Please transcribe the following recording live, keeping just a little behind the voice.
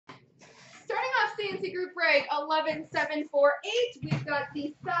Fancy Group Break 11748. We've got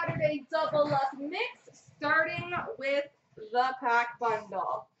the Saturday Double Up Mix starting with the pack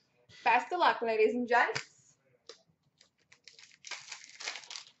bundle. Best of luck, ladies and gents.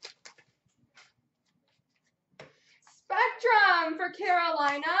 Spectrum for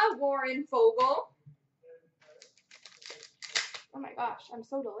Carolina, Warren Fogle. Oh my gosh, I'm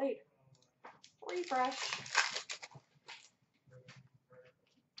so delayed. Refresh.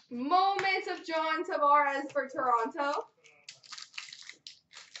 Moments of John Tavares for Toronto.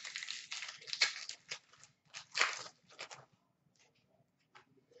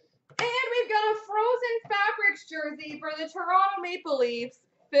 And we've got a Frozen Fabrics jersey for the Toronto Maple Leafs,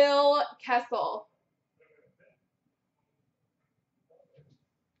 Phil Kessel.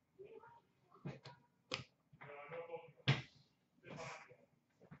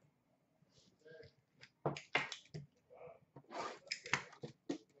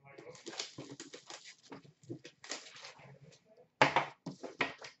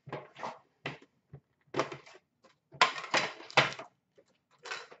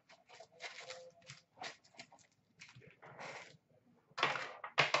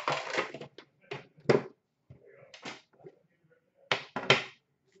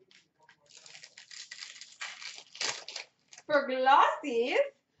 For Glossies,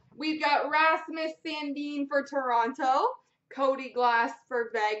 we've got Rasmus Sandin for Toronto, Cody Glass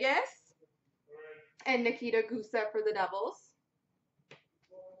for Vegas, and Nikita Gusev for the Devils.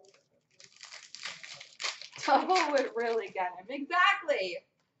 Double would really get him. Exactly.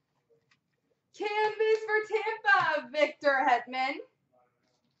 Canvas for Tampa, Victor Hedman.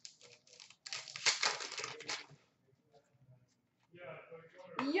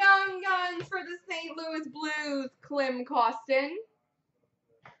 Young Guns for the St. Louis Blues, Klim Kostin.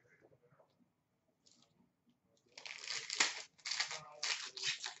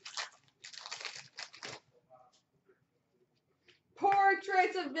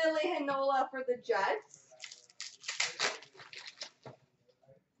 Portraits of Ville Heinola for the Jets.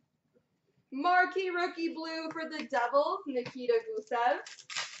 Marquee Rookie Blue for the Devils, Nikita Gusev.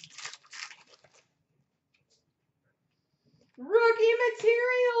 Rookie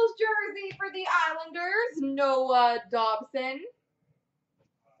Materials jersey for the Islanders, Noah Dobson.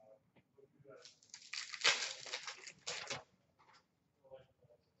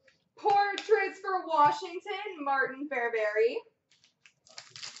 Portraits for Washington, Martin Fairberry.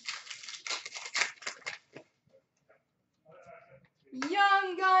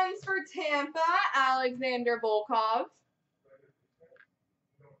 Young Guns for Tampa, Alexander Volkov.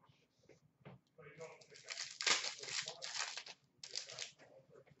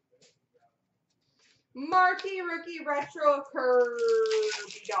 Marquee Rookie Retro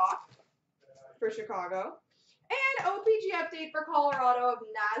Kirby Doc for Chicago. And OPG update for Colorado of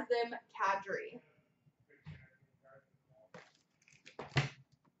Nazem Kadri.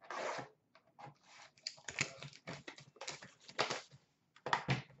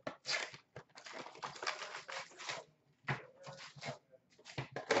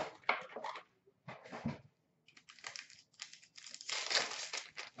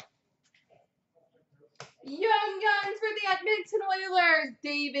 Young Guns for the Edmonton Oilers,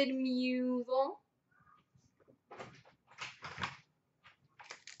 David Musel.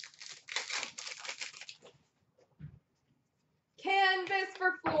 Canvas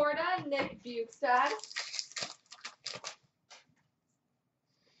for Florida, Nick Bukestad.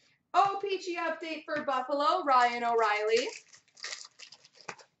 OPG update for Buffalo, Ryan O'Reilly.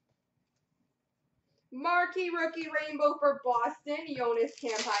 Marquee Rookie Rainbow for Boston, Jonas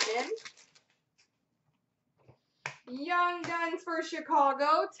Kampainen. Young Guns for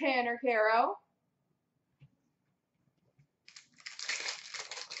Chicago, Tanner Caro.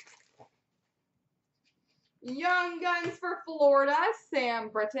 Young Guns for Florida, Sam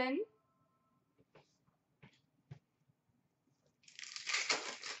Britton.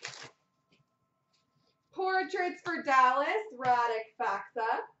 Portraits for Dallas, Radek Faksa.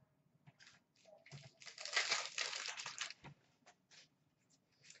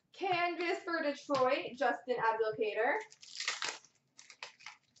 Canvas for Detroit, Justin Abdelkader.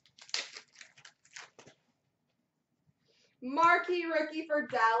 Marquee Rookie for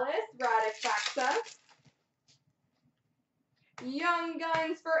Dallas, Radek Faksa. Young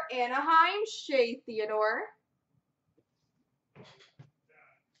Guns for Anaheim, Shea Theodore.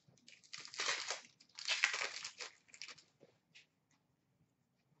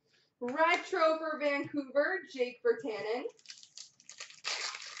 Retro for Vancouver, Jake Virtanen.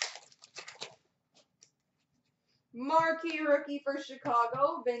 Marquee Rookie for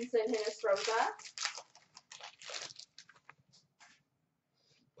Chicago, Vincent Hinostroza.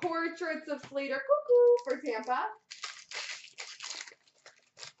 Portraits of Slater Cuckoo for Tampa.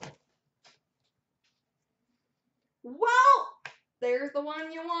 Well, there's the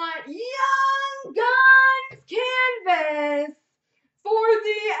one you want. Young Guns canvas for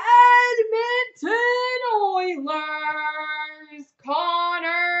the Edmonton Oilers,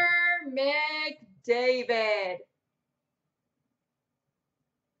 Connor McDavid.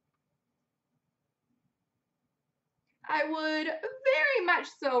 I would very much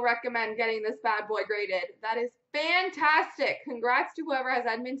so recommend getting this bad boy graded. That is fantastic. Congrats to whoever has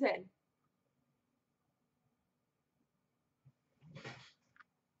Edmonton.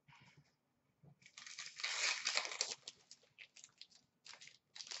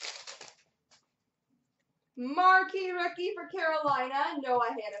 Marquee rookie for Carolina, Noah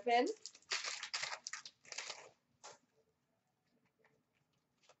Hannafin.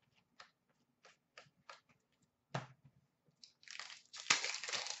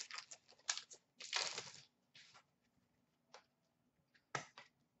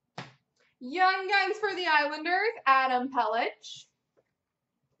 Young Guns for the Islanders, Adam Pelech.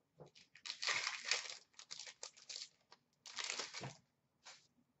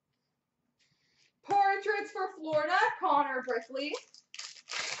 Portraits for Florida, Connor Brickley.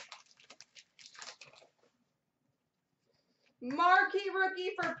 Marquee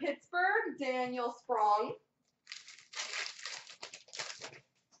rookie for Pittsburgh, Daniel Sprong.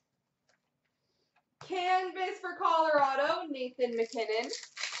 Canvas for Colorado, Nathan McKinnon.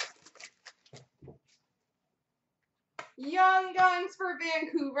 Young Guns for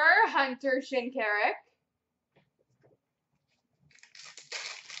Vancouver, Hunter Shinkaruk.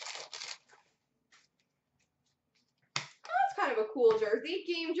 That's kind of a cool jersey.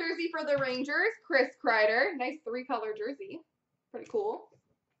 Game jersey for the Rangers, Chris Kreider. Nice 3-color jersey. Pretty cool.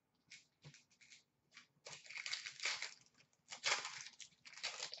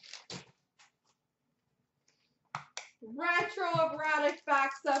 Retro of Radek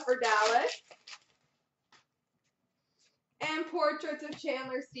Faksa for Dallas. And portraits of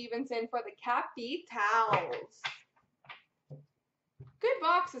Chandler Stevenson for the Capitals. Good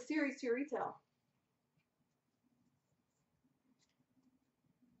box of Series 2 retail.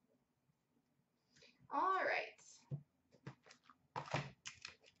 All right.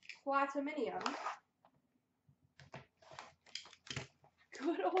 Platinum.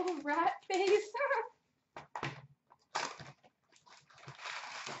 Good old rat face.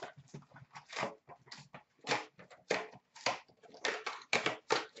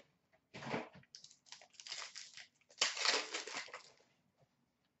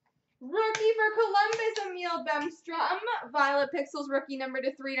 Rookie for Columbus, Emil Bemstrom. Violet Pixels rookie number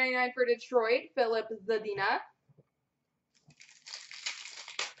to 399 for Detroit, Philip Zadina.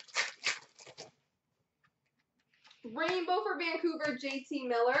 Rainbow for Vancouver, JT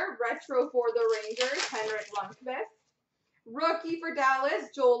Miller. Retro for the Rangers, Henrik Lundqvist. Rookie for Dallas,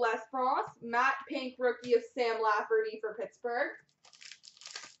 Joel L'Esperance. Matte Pink rookie of Sam Lafferty for Pittsburgh.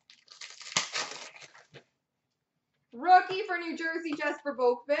 Rookie for New Jersey, Jesper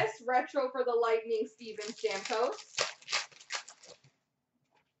Boqvist. Retro for the Lightning, Steven Stamkos.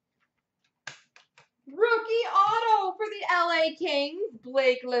 Rookie auto for the LA Kings,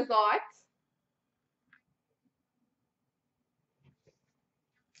 Blake Lizotte.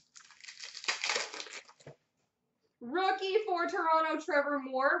 Rookie for Toronto, Trevor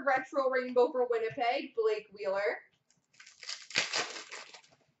Moore. Retro rainbow for Winnipeg, Blake Wheeler.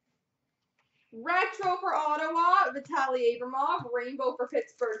 Retro for Ottawa, Vitaly Abramov. Rainbow for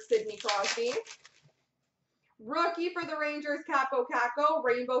Pittsburgh, Sidney Crosby. Rookie for the Rangers, Capo Caco.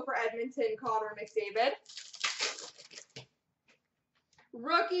 Rainbow for Edmonton, Connor McDavid.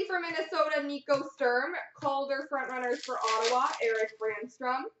 Rookie for Minnesota, Nico Sturm. Calder frontrunners for Ottawa, Eric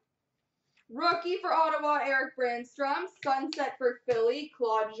Brandstrom. Rookie for Ottawa, Eric Brandstrom. Sunset for Philly,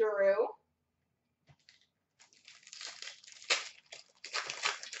 Claude Giroux.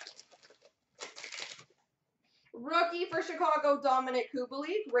 Rookie for Chicago, Dominic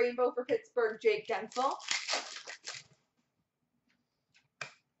Kubalik. Rainbow for Pittsburgh, Jake Gensel.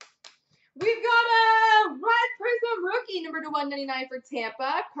 We've got a Red Prism rookie, number to 199 for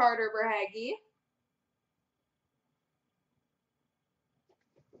Tampa, Carter Verhaeghe.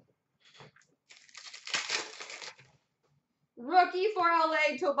 Rookie for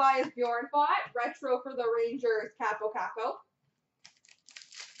LA, Tobias Bjornfot. Retro for the Rangers, Capo Caco.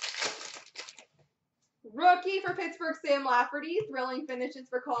 Rookie for Pittsburgh, Sam Lafferty. Thrilling finishes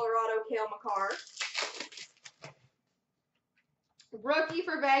for Colorado, Cale Makar. Rookie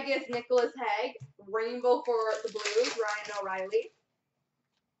for Vegas, Nicholas Hague. Rainbow for the Blues, Ryan O'Reilly.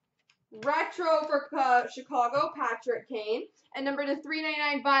 Retro for Chicago, Patrick Kane. And number to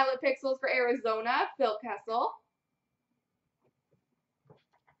 399 Violet Pixels for Arizona, Phil Kessel.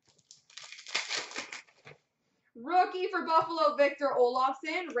 Rookie for Buffalo, Victor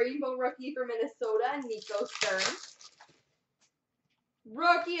Olofsson. Rainbow rookie for Minnesota, Nico Stern.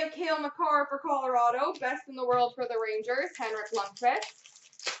 Rookie of Cale Makar for Colorado. Best in the world for the Rangers, Henrik Lundqvist.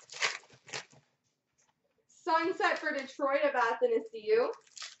 Sunset for Detroit of Athanasiou.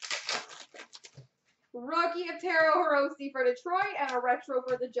 Rookie of Taro Hirose for Detroit. And a retro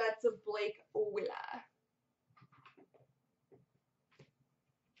for the Jets of Blake Willa.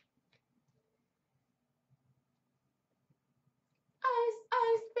 Ice,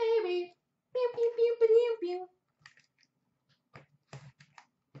 ice, baby. Pew, pew, pew, pew, pew.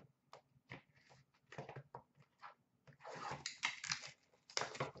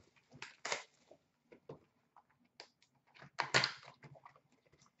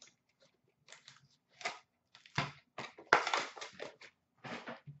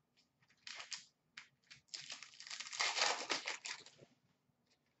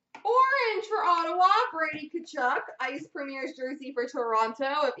 Orange for Ottawa, Brady Tkachuk. Ice Premier's jersey for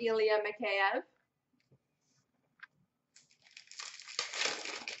Toronto of Ilya Mikheyev.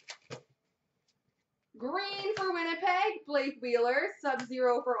 Green for Winnipeg, Blake Wheeler.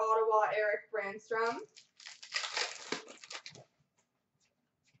 Sub-Zero for Ottawa, Eric Brandstrom.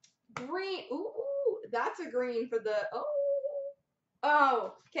 Green, ooh, that's a green for the,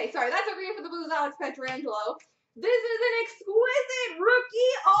 okay, sorry, that's a green for the Blues, Alex Pietrangelo. This is an exquisite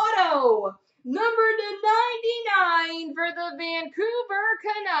rookie auto. Number to 99 for the Vancouver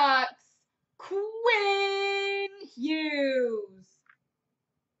Canucks, Quinn Hughes.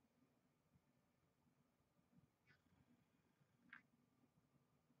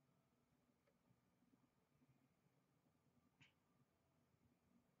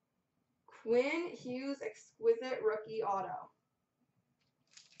 Quinn Hughes exquisite rookie auto.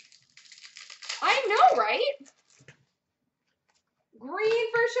 I know, right? Green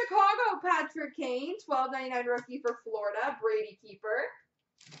for Chicago, Patrick Kane. $12.99 rookie for Florida, Brady Keeper.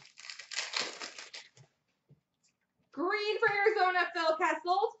 Green for Arizona, Phil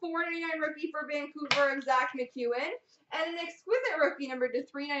Kessel. $4.99 rookie for Vancouver of Zach McEwen. And an exquisite rookie number to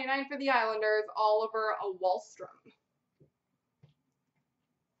 $3.99 for the Islanders, Oliver Wahlstrom.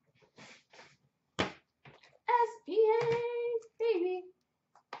 SPA, baby.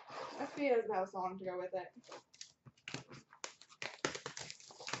 SPA doesn't have a song to go with it.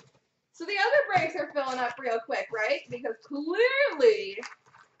 So the other breaks are filling up real quick, right? Because clearly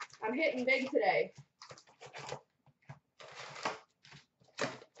I'm hitting big today.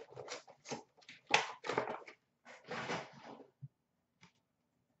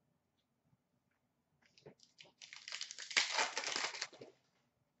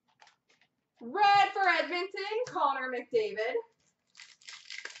 Red for Edmonton, Connor McDavid.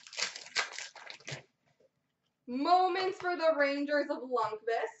 Moments for the Rangers of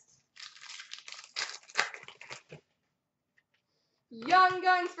Lundqvist. Young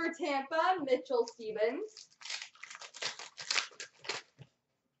Guns for Tampa, Mitchell Stevens.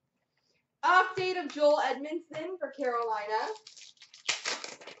 Update of Joel Edmondson for Carolina.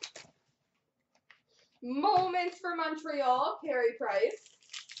 Moments for Montreal, Carey Price.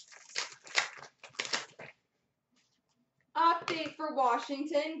 Update for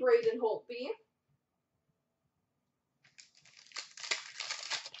Washington, Braden Holtby.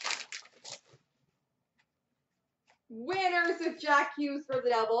 Winners of Jack Hughes for the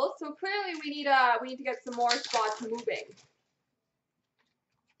Devils. So clearly we need to get some more spots moving.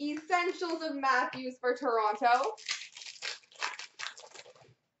 Essentials of Matthews for Toronto.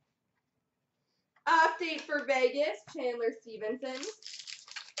 Update for Vegas, Chandler Stevenson.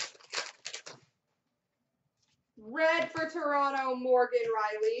 Red for Toronto, Morgan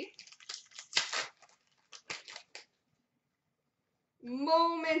Riley.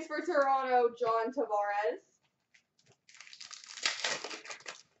 Moments for Toronto, John Tavares.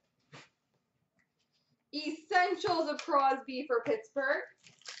 Essentials of Crosby for Pittsburgh.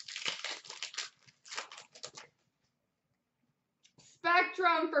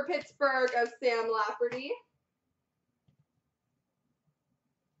 Spectrum for Pittsburgh of Sam Lafferty.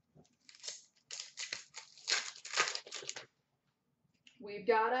 We've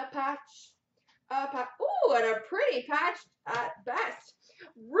got a patch. Ooh, and a pretty patch at best.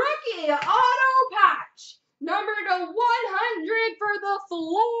 Rookie auto patch. Number to 100 for the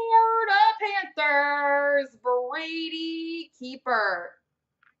Florida Panthers, Brady Keeper.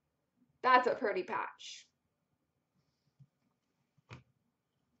 That's a pretty patch.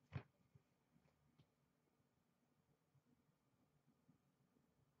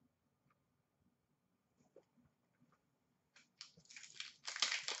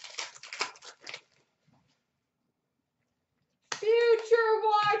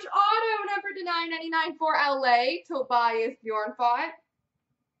 $9.99 for LA, Tobias Bjornfot.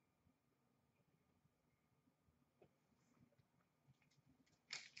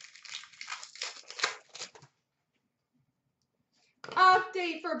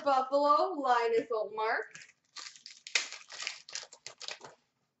 Update for Buffalo, Linus Olmark.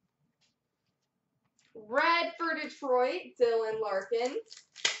 Red for Detroit, Dylan Larkin.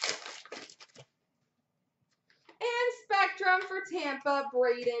 And Spectrum for Tampa,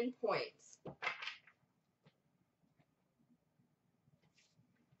 Braden Point.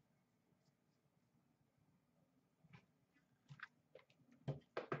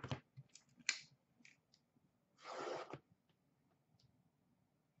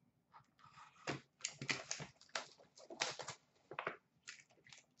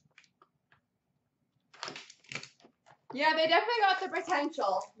 Yeah, they definitely got the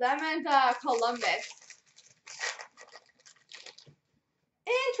potential. Them and Columbus.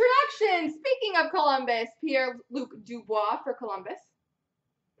 Introduction. Speaking of Columbus, Pierre-Luc Dubois for Columbus.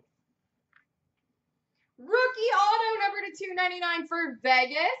 Rookie auto number /299 for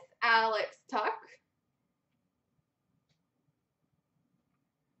Vegas, Alex Tuck.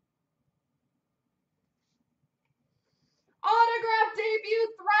 Autograph debut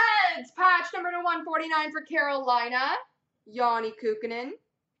threads, patch number /149 for Carolina, Yanni Kukkonen.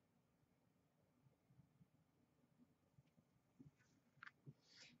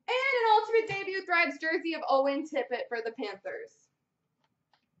 And an ultimate debut threads jersey of Owen Tippett for the Panthers.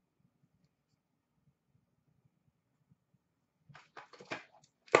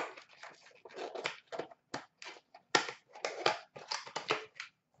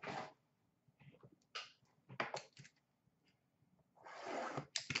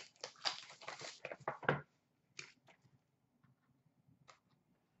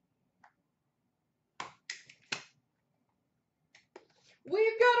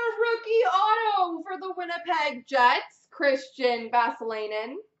 We've got a rookie auto for the Winnipeg Jets, Christian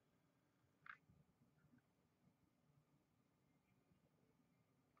Vassilainen.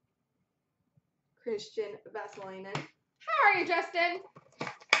 Christian Vassilainen. How are you, Justin?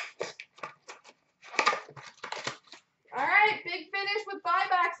 All right, big finish with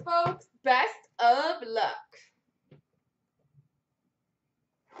buybacks, folks. Best of luck.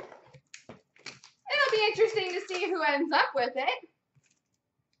 It'll be interesting to see who ends up with it.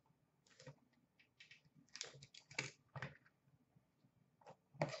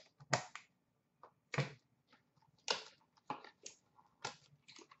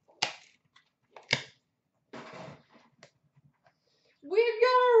 We've got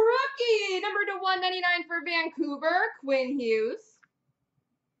a rookie, number /199 for Vancouver, Quinn Hughes.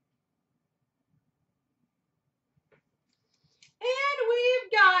 And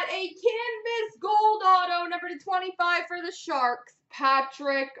we've got a canvas gold auto, number /25 for the Sharks,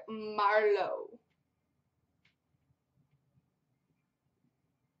 Patrick Marleau.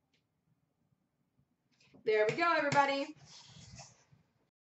 There we go, everybody.